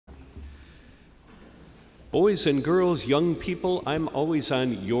Boys and girls, young people, I'm always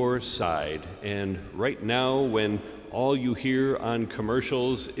on your side. And right now, when all you hear on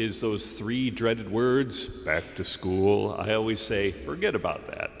commercials is those three dreaded words, back to school, I always say, forget about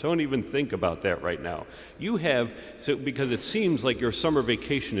that. Don't even think about that right now. You have, because it seems like your summer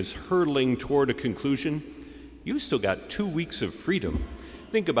vacation is hurtling toward a conclusion, you've still got 2 weeks of freedom.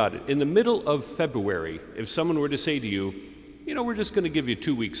 Think about it. In the middle of February, if someone were to say to you, we're just going to give you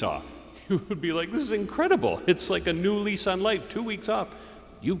 2 weeks off, you would be like, this is incredible. It's like a new lease on life, 2 weeks off.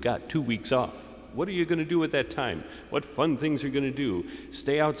 You've got 2 weeks off. What are you going to do at that time? What fun things are you going to do?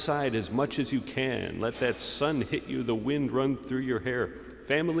 Stay outside as much as you can. Let that sun hit you, the wind run through your hair.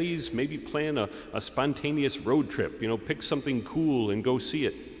 Families, maybe plan a spontaneous road trip. Pick something cool and go see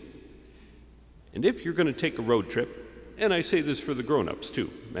it. And if you're going to take a road trip, and I say this for the grown-ups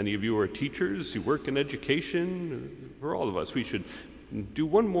too, many of you are teachers, you work in education, for all of us, we should do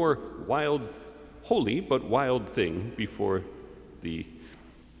one more holy but wild thing before the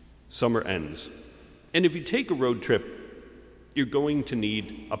summer ends. And if you take a road trip, you're going to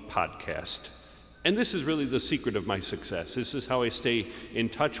need a podcast. And this is really the secret of my success. This is how I stay in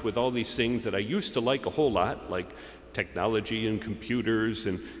touch with all these things that I used to like a whole lot, like technology and computers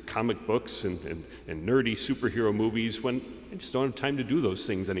and comic books and nerdy superhero movies, when I just don't have time to do those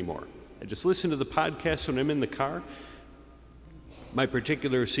things anymore. I just listen to the podcast when I'm in the car. My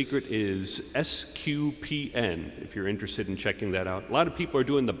particular secret is SQPN, if you're interested in checking that out. A lot of people are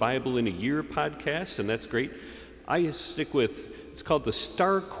doing the Bible in a Year podcast, and that's great. I stick with, it's called the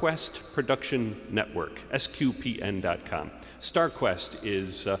StarQuest Production Network, SQPN.com. StarQuest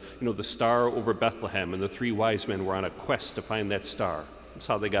is, the star over Bethlehem, and the three wise men were on a quest to find that star. That's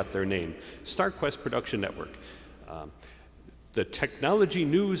how they got their name. StarQuest Production Network. The technology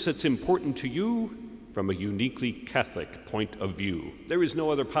news that's important to you, from a uniquely Catholic point of view. There is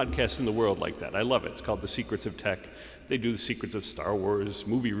no other podcast in the world like that. I love it. It's called The Secrets of Tech. They do the secrets of Star Wars,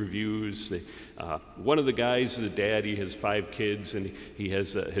 movie reviews. One of the guys is a dad. He has 5 kids, and he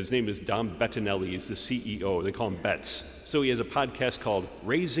has his name is Dom Bettinelli. He's the CEO. They call him Betts. So he has a podcast called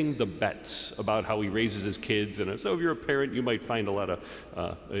Raising the Betts, about how he raises his kids. And so if you're a parent, you might find a lot of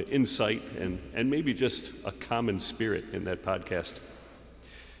insight and maybe just a common spirit in that podcast.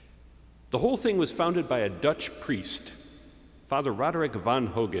 The whole thing was founded by a Dutch priest, Father Roderick van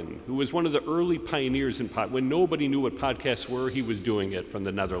Hogen, who was one of the early pioneers in when nobody knew what podcasts were, he was doing it from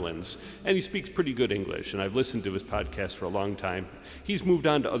the Netherlands. And he speaks pretty good English, and I've listened to his podcast for a long time. He's moved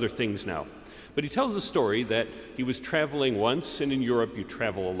on to other things now. But he tells a story that he was traveling once, and in Europe you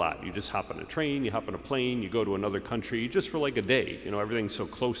travel a lot. You just hop on a train, you hop on a plane, you go to another country just for like a day. Everything's so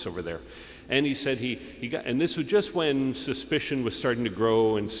close over there. And he said and this was just when suspicion was starting to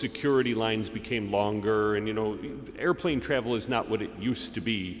grow and security lines became longer, and airplane travel is not what it used to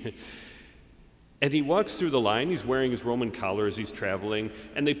be. And he walks through the line, he's wearing his Roman collar as he's traveling,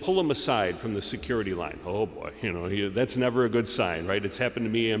 and they pull him aside from the security line. Oh boy, that's never a good sign, right? It's happened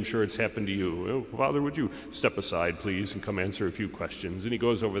to me, I'm sure it's happened to you. Oh, Father, would you step aside, please, and come answer a few questions? And he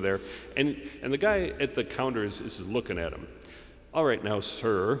goes over there, and the guy at the counter is looking at him. All right, now,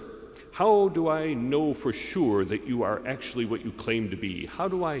 sir, how do I know for sure that you are actually what you claim to be? How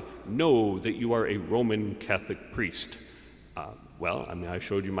do I know that you are a Roman Catholic priest? Well, I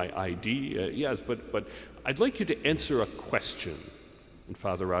showed you my ID, yes, but I'd like you to answer a question. And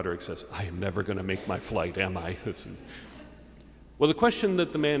Father Roderick says, I am never going to make my flight, am I? Well, the question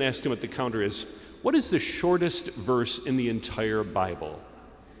that the man asked him at the counter is, what is the shortest verse in the entire Bible?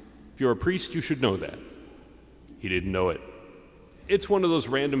 If you're a priest, you should know that. He didn't know it. It's one of those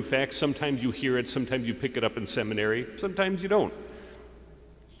random facts. Sometimes you hear it, sometimes you pick it up in seminary, sometimes you don't.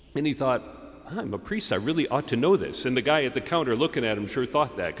 And he thought, I'm a priest, I really ought to know this. And the guy at the counter looking at him sure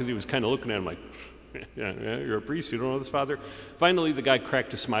thought that, because he was kind of looking at him like, yeah, you're a priest, you don't know this, Father? Finally, the guy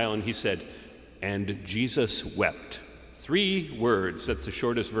cracked a smile and he said, and Jesus wept. 3 words, that's the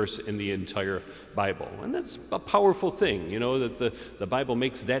shortest verse in the entire Bible. And that's a powerful thing, that the Bible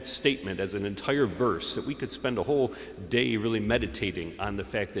makes that statement as an entire verse, that we could spend a whole day really meditating on the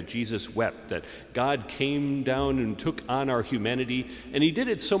fact that Jesus wept, that God came down and took on our humanity, and he did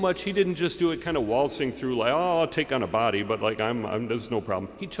it so much, he didn't just do it kind of waltzing through like, oh, I'll take on a body, but like, there's no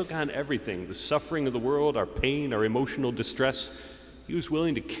problem. He took on everything, the suffering of the world, our pain, our emotional distress. He was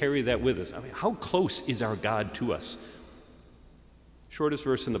willing to carry that with us. How close is our God to us? Shortest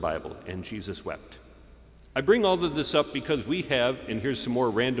verse in the Bible, and Jesus wept. I bring all of this up because we have, and here's some more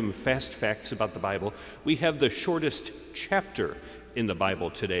random fast facts about the Bible, we have the shortest chapter in the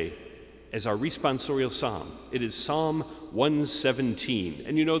Bible today as our responsorial psalm. It is Psalm 117.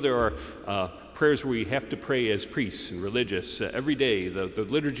 And there are prayers where we have to pray as priests and religious every day, the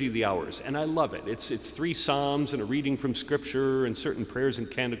Liturgy of the Hours, and I love it. It's 3 psalms and a reading from Scripture and certain prayers and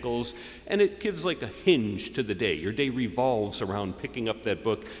canticles, and it gives like a hinge to the day. Your day revolves around picking up that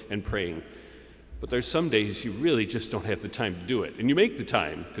book and praying. But there's some days you really just don't have the time to do it, and you make the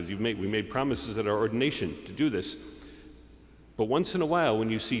time because we made promises at our ordination to do this. But once in a while,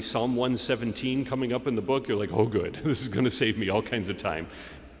 when you see Psalm 117 coming up in the book, you're like, oh good, this is going to save me all kinds of time.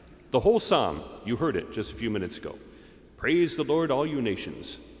 The whole psalm, you heard it just a few minutes ago. Praise the Lord, all you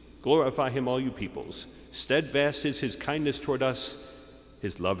nations. Glorify him, all you peoples. Steadfast is his kindness toward us.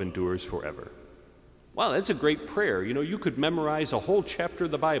 His love endures forever. Wow, that's a great prayer. You know, you could memorize a whole chapter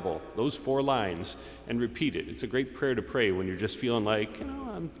of the Bible, those 4 lines, and repeat it. It's a great prayer to pray when you're just feeling like,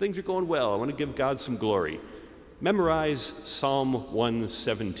 things are going well. I want to give God some glory. Memorize Psalm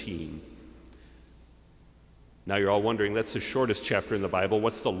 117. Now you're all wondering, that's the shortest chapter in the Bible.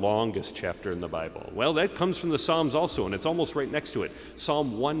 What's the longest chapter in the Bible? Well, that comes from the Psalms also, and it's almost right next to it.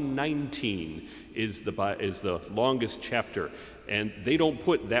 Psalm 119 is the longest chapter, and they don't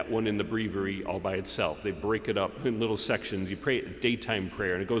put that one in the breviary all by itself. They break it up in little sections. You pray a daytime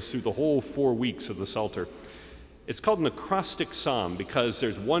prayer, and it goes through the whole 4 weeks of the Psalter. It's called an acrostic psalm because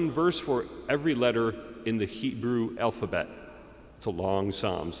there's one verse for every letter in the Hebrew alphabet. It's a long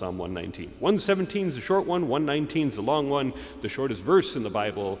psalm, Psalm 119. 117 is the short one, 119 is the long one, the shortest verse in the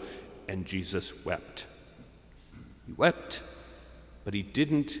Bible, and Jesus wept. He wept, but he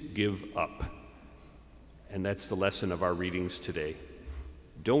didn't give up. And that's the lesson of our readings today.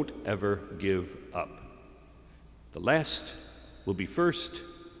 Don't ever give up. The last will be first,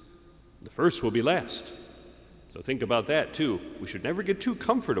 the first will be last. So think about that too. We should never get too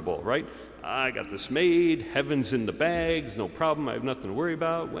comfortable, right? I got this made, heaven's in the bags, no problem, I have nothing to worry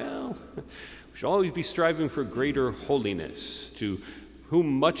about. Well, we should always be striving for greater holiness. To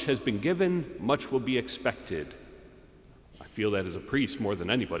whom much has been given, much will be expected. I feel that as a priest more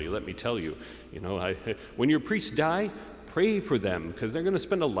than anybody, let me tell you. When your priests die, pray for them because they're going to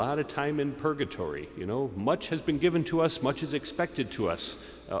spend a lot of time in purgatory. Much has been given to us, much is expected to us,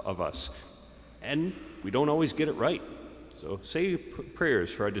 of us. And we don't always get it right. So say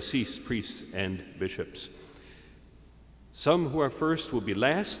prayers for our deceased priests and bishops. Some who are first will be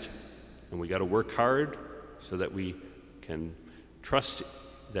last, and we got to work hard so that we can trust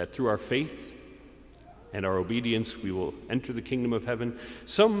that through our faith and our obedience we will enter the kingdom of heaven.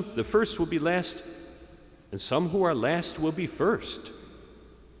 Some, the first will be last, and some who are last will be first.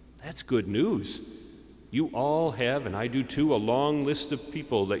 That's good news. You all have, and I do too, a long list of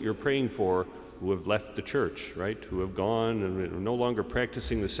people that you're praying for who have left the church, right? Who have gone and are no longer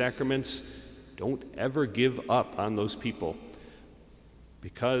practicing the sacraments. Don't ever give up on those people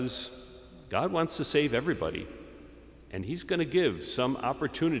because God wants to save everybody. And he's going to give some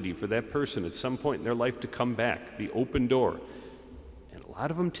opportunity for that person at some point in their life to come back, the open door. And a lot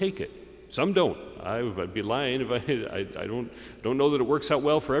of them take it. Some don't. I'd be lying if I don't know that it works out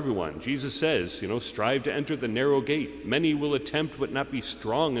well for everyone. Jesus says, strive to enter the narrow gate. Many will attempt but not be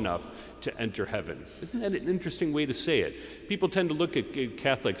strong enough to enter heaven. Isn't that an interesting way to say it? People tend to look at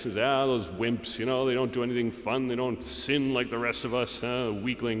Catholics as, those wimps, they don't do anything fun. They don't sin like the rest of us,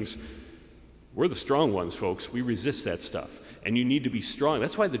 weaklings. We're the strong ones, folks. We resist that stuff. And you need to be strong.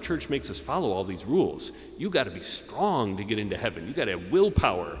 That's why the church makes us follow all these rules. You got to be strong to get into heaven. You got to have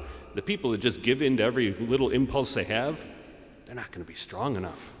willpower. The people that just give in to every little impulse they have, they're not going to be strong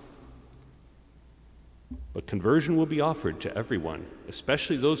enough. But conversion will be offered to everyone,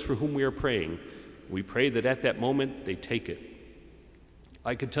 especially those for whom we are praying. We pray that at that moment they take it.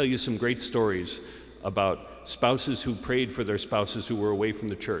 I could tell you some great stories about spouses who prayed for their spouses who were away from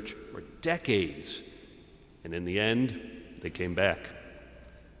the church for decades. And in the end, they came back.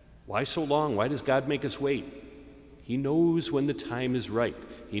 Why so long? Why does God make us wait? He knows when the time is right.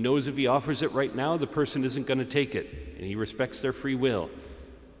 He knows if he offers it right now, the person isn't going to take it, and he respects their free will.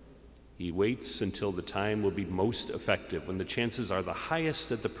 He waits until the time will be most effective, when the chances are the highest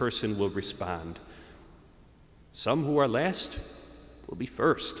that the person will respond. Some who are last will be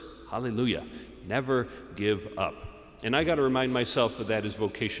first. Hallelujah. Never give up. And I got to remind myself of that as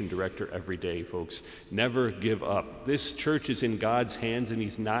vocation director every day, folks. Never give up. This church is in God's hands, and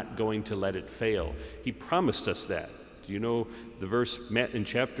he's not going to let it fail. He promised us that. Do you know the verse in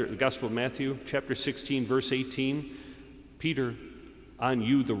the Gospel of Matthew, chapter 16, verse 18? Peter, on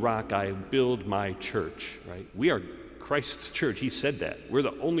you, the rock, I build my church, right? We are Christ's church. He said that. We're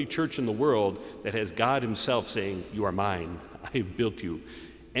the only church in the world that has God himself saying, you are mine. I have built you.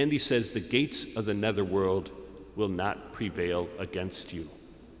 And he says, the gates of the netherworld will not prevail against you.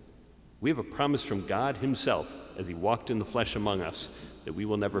 We have a promise from God himself as he walked in the flesh among us that we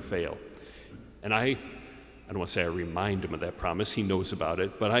will never fail. And I don't want to say I remind him of that promise, he knows about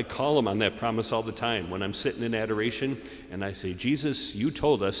it, but I call him on that promise all the time when I'm sitting in adoration and I say, Jesus, you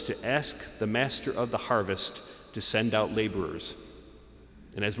told us to ask the master of the harvest to send out laborers.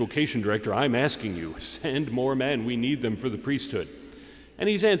 And as vocation director, I'm asking you, send more men. We need them for the priesthood. And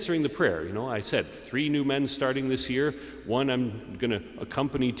he's answering the prayer. You know, I said 3 new men starting this year. One I'm going to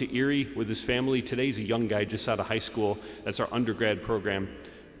accompany to Erie with his family. Today he's a young guy just out of high school. That's our undergrad program.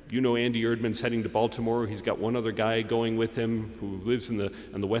 You know Andy Erdman's heading to Baltimore. He's got one other guy going with him who lives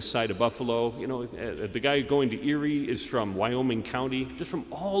on the west side of Buffalo. You know, the guy going to Erie is from Wyoming County, just from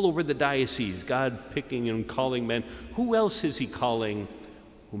all over the diocese. God picking and calling men. Who else is he calling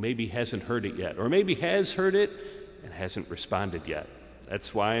who maybe hasn't heard it yet, or maybe has heard it and hasn't responded yet?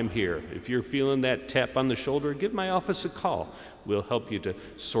 That's why I'm here. If you're feeling that tap on the shoulder, give my office a call. We'll help you to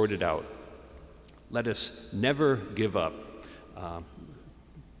sort it out. Let us never give up.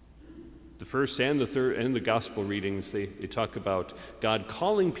 The first and the third and the gospel readings, they talk about God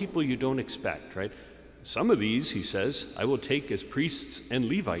calling people you don't expect, right? Some of these, he says, I will take as priests and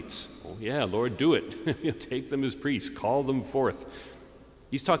Levites. Oh yeah, Lord, do it. Take them as priests, call them forth.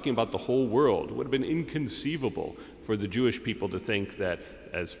 He's talking about the whole world. It would have been inconceivable for the Jewish people to think that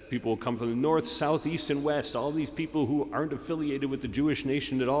as people come from the north, south, east, and west, all these people who aren't affiliated with the Jewish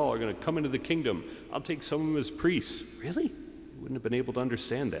nation at all are going to come into the kingdom. I'll take some of them as priests. Really? Wouldn't have been able to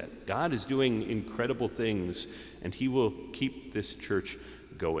understand that. God is doing incredible things, and he will keep this church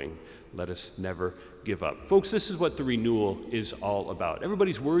going. Let us never give up. Folks, this is what the renewal is all about.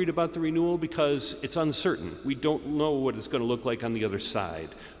 Everybody's worried about the renewal because it's uncertain. We don't know what it's going to look like on the other side.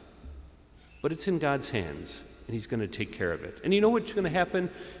 But it's in God's hands, and he's going to take care of it. And you know what's going to happen?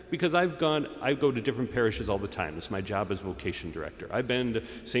 Because I go to different parishes all the time. It's my job as vocation director. I've been to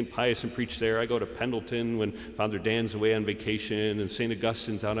St. Pius and preached there. I go to Pendleton when Father Dan's away on vacation, and St.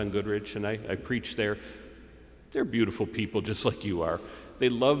 Augustine's out on Goodrich, and I preach there. They're beautiful people just like you are. They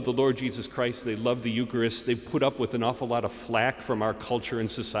love the Lord Jesus Christ. They love the Eucharist. They put up with an awful lot of flack from our culture and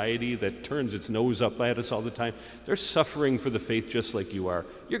society that turns its nose up at us all the time. They're suffering for the faith just like you are.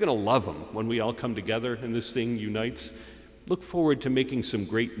 You're going to love them when we all come together and this thing unites. Look forward to making some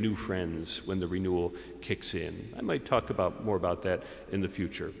great new friends when the renewal kicks in. I might talk more about that in the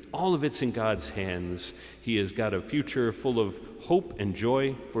future. All of it's in God's hands. He has got a future full of hope and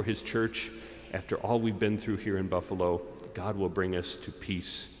joy for his church. After all we've been through here in Buffalo, God will bring us to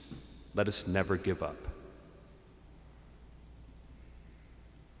peace. Let us never give up.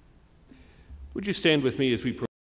 Would you stand with me as we